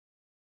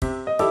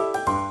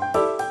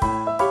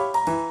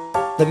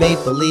the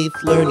Maple Leaf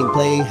Learning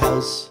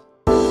Playhouse.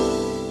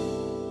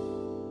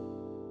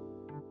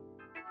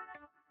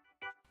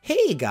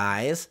 Hey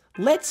guys,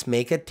 let's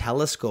make a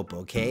telescope,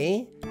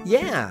 okay?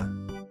 Yeah.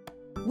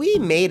 We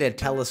made a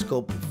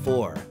telescope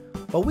before,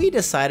 but we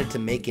decided to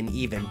make an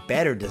even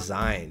better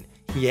design.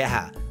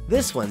 Yeah,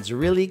 this one's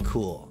really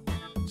cool.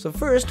 So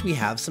first we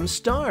have some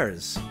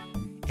stars.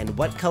 And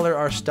what color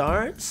are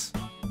stars?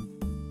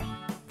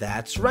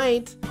 That's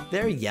right,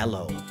 they're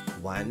yellow.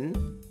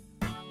 1,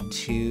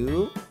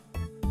 2,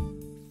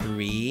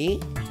 3,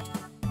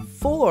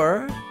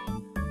 4,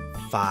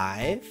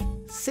 5,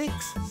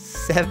 6,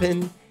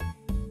 7,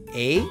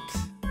 8,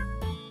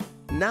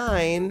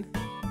 9,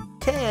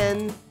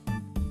 10,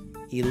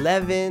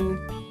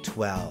 11,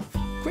 12.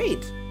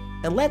 Great!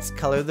 And let's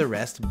color the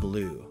rest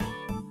blue.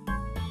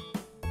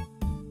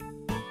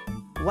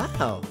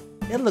 Wow,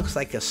 it looks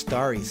like a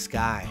starry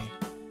sky.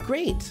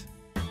 Great!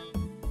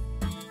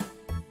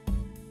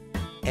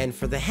 And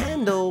for the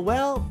handle,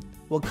 well,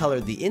 we'll color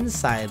the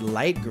inside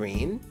light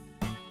green.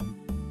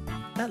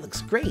 That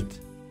looks great.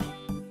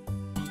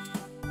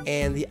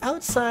 And the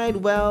outside,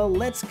 well,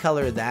 let's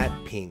color that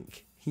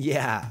pink.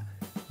 Yeah,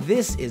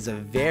 this is a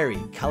very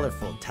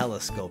colorful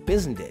telescope,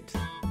 isn't it?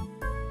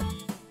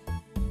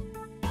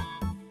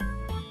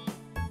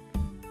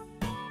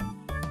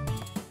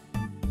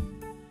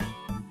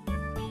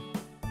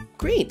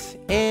 Great,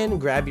 and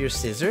grab your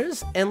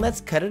scissors and let's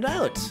cut it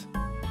out.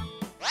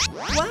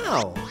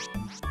 Wow!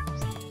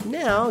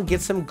 Now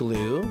get some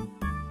glue,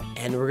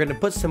 and we're gonna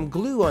put some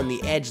glue on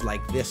the edge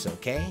like this,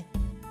 okay?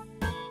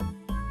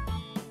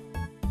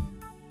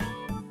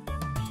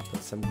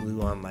 Put some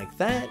glue on like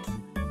that,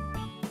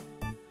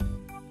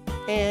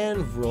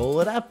 and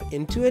roll it up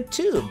into a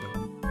tube.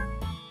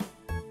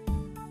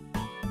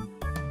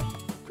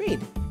 Great,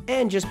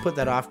 and just put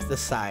that off to the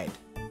side.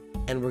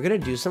 And we're gonna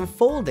do some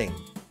folding.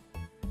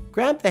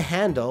 Grab the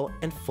handle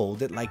and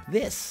fold it like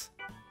this.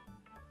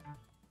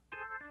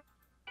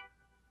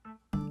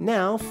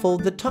 Now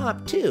fold the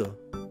top too.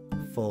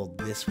 Fold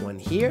this one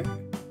here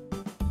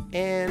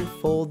and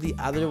fold the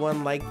other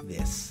one like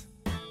this.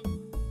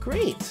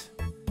 Great!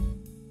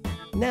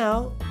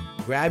 Now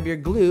grab your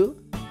glue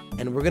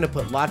and we're gonna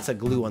put lots of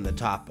glue on the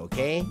top,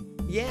 okay?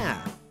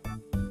 Yeah!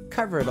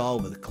 Cover it all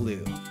with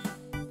glue.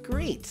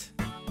 Great!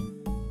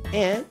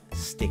 And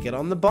stick it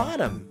on the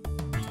bottom.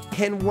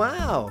 And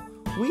wow!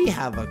 We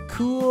have a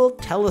cool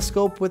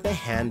telescope with a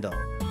handle.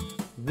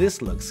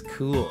 This looks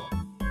cool.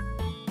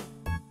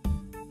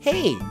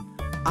 Hey,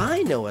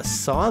 I know a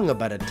song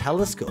about a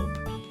telescope.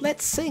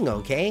 Let's sing,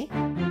 okay?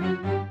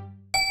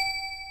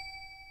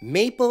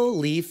 Maple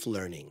Leaf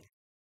Learning.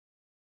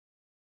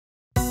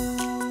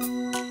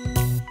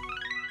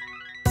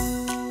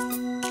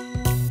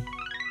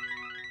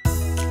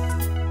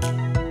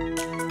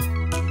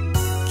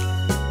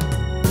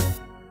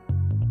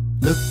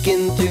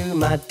 Looking through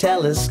my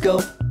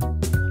telescope,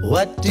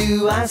 what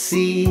do I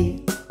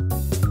see?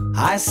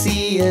 I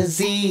see a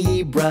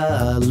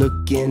zebra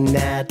looking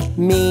at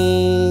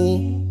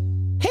me.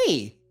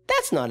 Hey,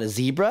 that's not a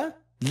zebra.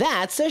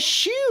 That's a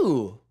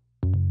shoe.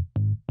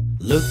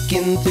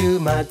 Looking through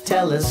my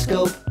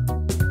telescope,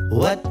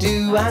 what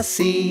do I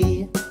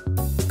see?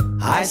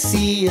 I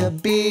see a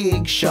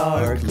big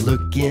shark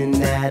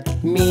looking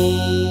at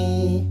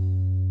me.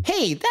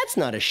 Hey, that's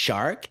not a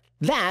shark.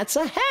 That's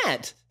a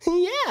hat.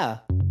 Yeah.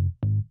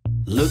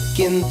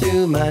 Looking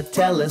through my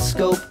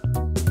telescope,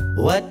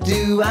 what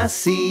do I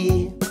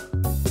see?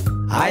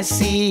 I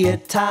see a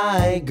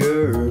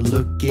tiger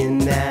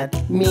looking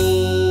at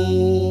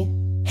me.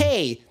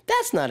 Hey,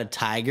 that's not a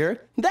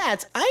tiger.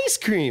 That's ice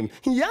cream.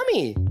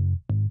 Yummy.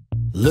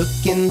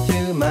 Looking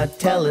through my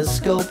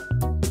telescope,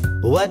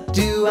 what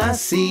do I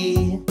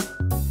see?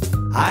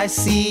 I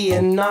see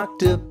an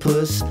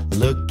octopus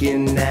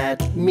looking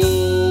at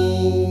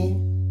me.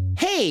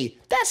 Hey,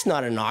 that's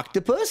not an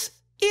octopus.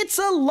 It's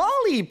a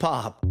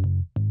lollipop.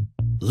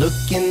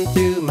 Looking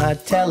through my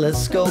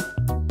telescope,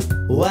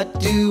 what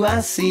do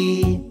I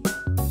see?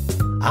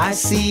 I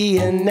see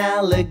an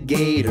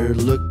alligator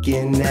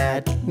looking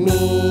at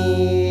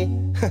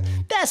me.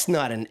 That's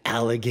not an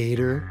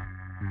alligator.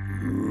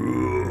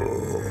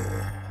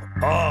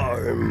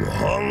 I'm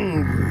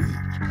hungry.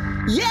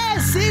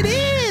 Yes, it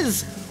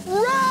is!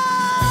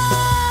 Run!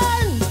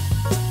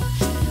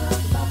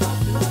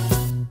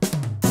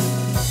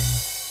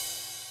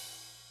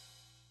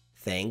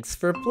 Thanks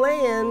for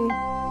playing.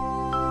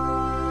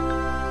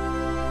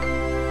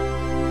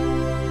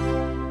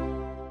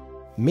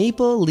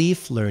 Maple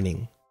Leaf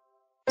Learning.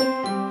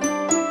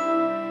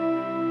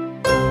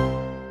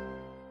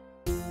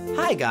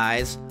 Hi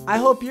guys, I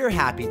hope you're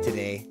happy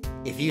today.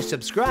 If you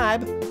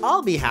subscribe,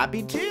 I'll be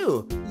happy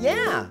too.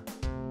 Yeah!